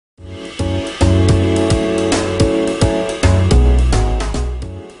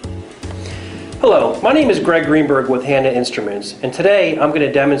My name is Greg Greenberg with Hanna Instruments, and today I'm going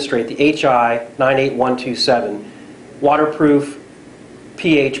to demonstrate the HI 98127 waterproof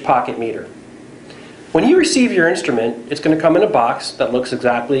pH pocket meter. When you receive your instrument, it's going to come in a box that looks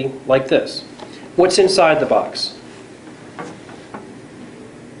exactly like this. What's inside the box?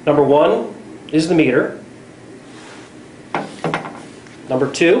 Number one is the meter.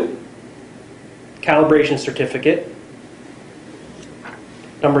 Number two, calibration certificate.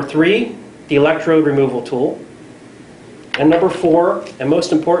 Number three, the electrode removal tool. And number four, and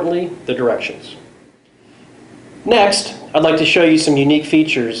most importantly, the directions. Next, I'd like to show you some unique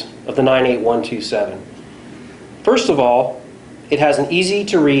features of the 98127. First of all, it has an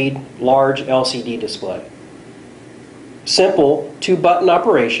easy-to-read large LCD display. Simple 2-button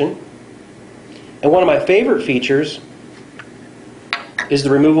operation. And one of my favorite features is the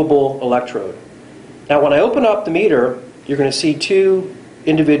removable electrode. Now when I open up the meter, you're going to see two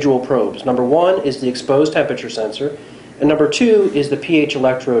individual probes. Number one is the exposed temperature sensor, and number two is the pH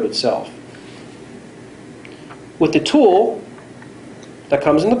electrode itself. With the tool that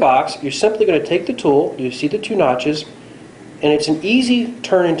comes in the box, you're simply going to take the tool, you see the two notches, and it's an easy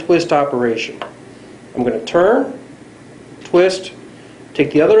turn and twist operation. I'm going to turn, twist,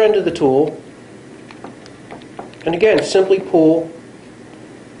 take the other end of the tool, and again simply pull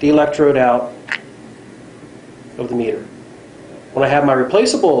the electrode out of the meter. When I have my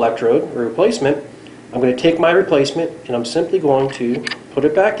replaceable electrode, or replacement, I'm going to take my replacement and I'm simply going to put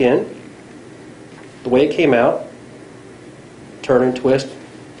it back in the way it came out, turn and twist,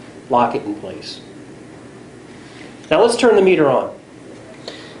 lock it in place. Now let's turn the meter on.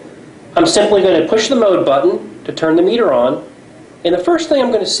 I'm simply going to push the mode button to turn the meter on, and the first thing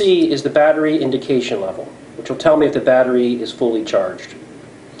I'm going to see is the battery indication level, which will tell me if the battery is fully charged.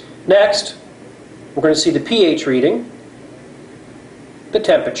 Next, we're going to see the pH reading, the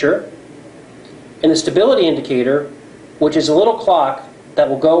temperature, and the stability indicator, which is a little clock that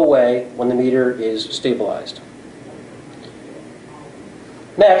will go away when the meter is stabilized.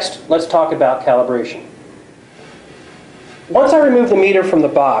 Next, let's talk about calibration. Once I remove the meter from the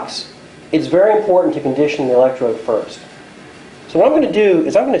box, it's very important to condition the electrode first. So what I'm going to do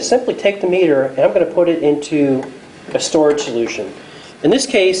is I'm going to simply take the meter and I'm going to put it into a storage solution. In this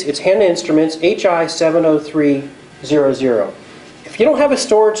case, it's Hanna Instruments HI 70300. If you don't have a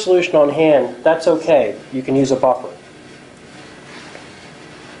storage solution on hand, that's okay. You can use a buffer.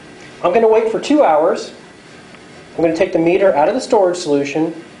 I'm going to wait for 2 hours. I'm going to take the meter out of the storage solution,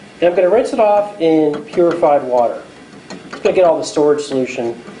 and I'm going to rinse it off in purified water. It's going to get all the storage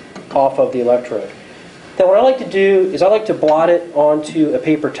solution off of the electrode. Then what I like to do is I like to blot it onto a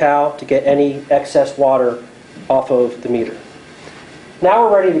paper towel to get any excess water off of the meter. Now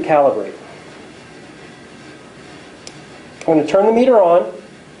we're ready to calibrate. I'm going to turn the meter on,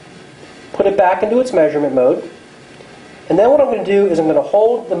 put it back into its measurement mode, and then what I'm going to do is I'm going to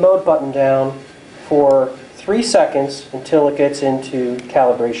hold the mode button down for 3 seconds until it gets into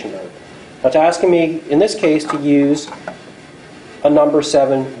calibration mode. Now it's asking me, in this case, to use a number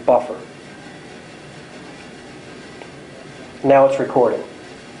 7 buffer. Now it's recording.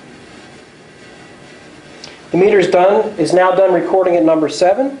 The meter is now done recording at number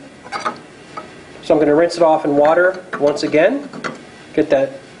 7. So I'm going to rinse it off in water once again, get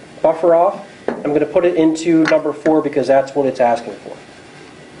that buffer off. I'm going to put it into number 4 because that's what it's asking for.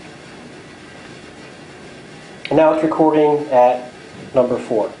 And now it's recording at number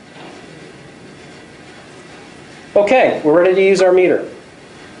 4. Okay, we're ready to use our meter.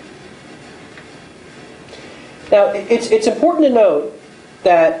 Now it's important to note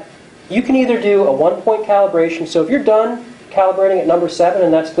that you can either do a 1-point calibration, so if you're done calibrating at number 7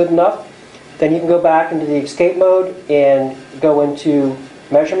 and that's good enough, then you can go back into the escape mode and go into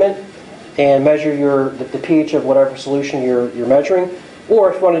measurement and measure the pH of whatever solution you're measuring.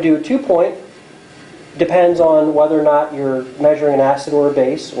 Or if you want to do a 2-point, depends on whether or not you're measuring an acid or a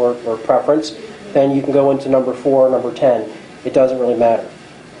base or preference, then you can go into number 4 or number 10. It doesn't really matter.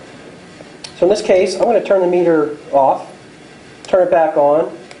 So in this case, I'm going to turn the meter off, turn it back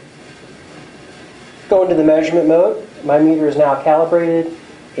on, go into the measurement mode. My meter is now calibrated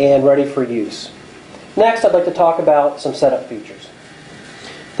and ready for use. Next, I'd like to talk about some setup features.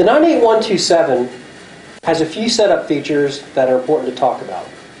 The 98127 has a few setup features that are important to talk about.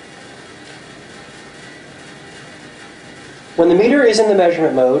 When the meter is in the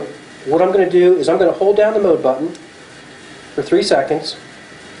measurement mode, what I'm going to do is I'm going to hold down the mode button for 3 seconds,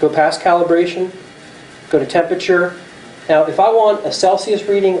 go past calibration, go to temperature. Now, if I want a Celsius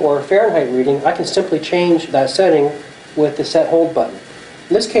reading or a Fahrenheit reading, I can simply change that setting with the set hold button.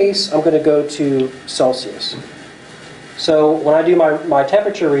 In this case, I'm going to go to Celsius. So when I do my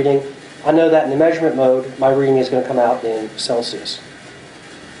temperature reading, I know that in the measurement mode, my reading is going to come out in Celsius.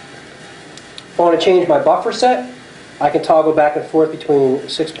 If I want to change my buffer set, I can toggle back and forth between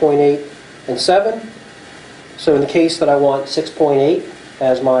 6.8 and 7. So in the case that I want 6.8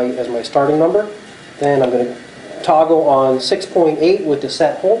 as my starting number, then I'm going to toggle on 6.8 with the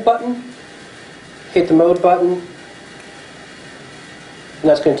set hold button, hit the mode button, and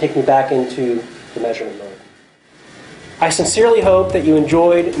that's going to take me back into the measurement mode. I sincerely hope that you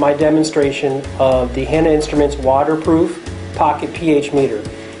enjoyed my demonstration of the Hanna Instruments waterproof pocket pH meter.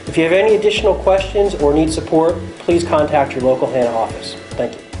 If you have any additional questions or need support, please contact your local Hanna office.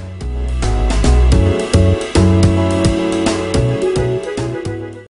 Thank you.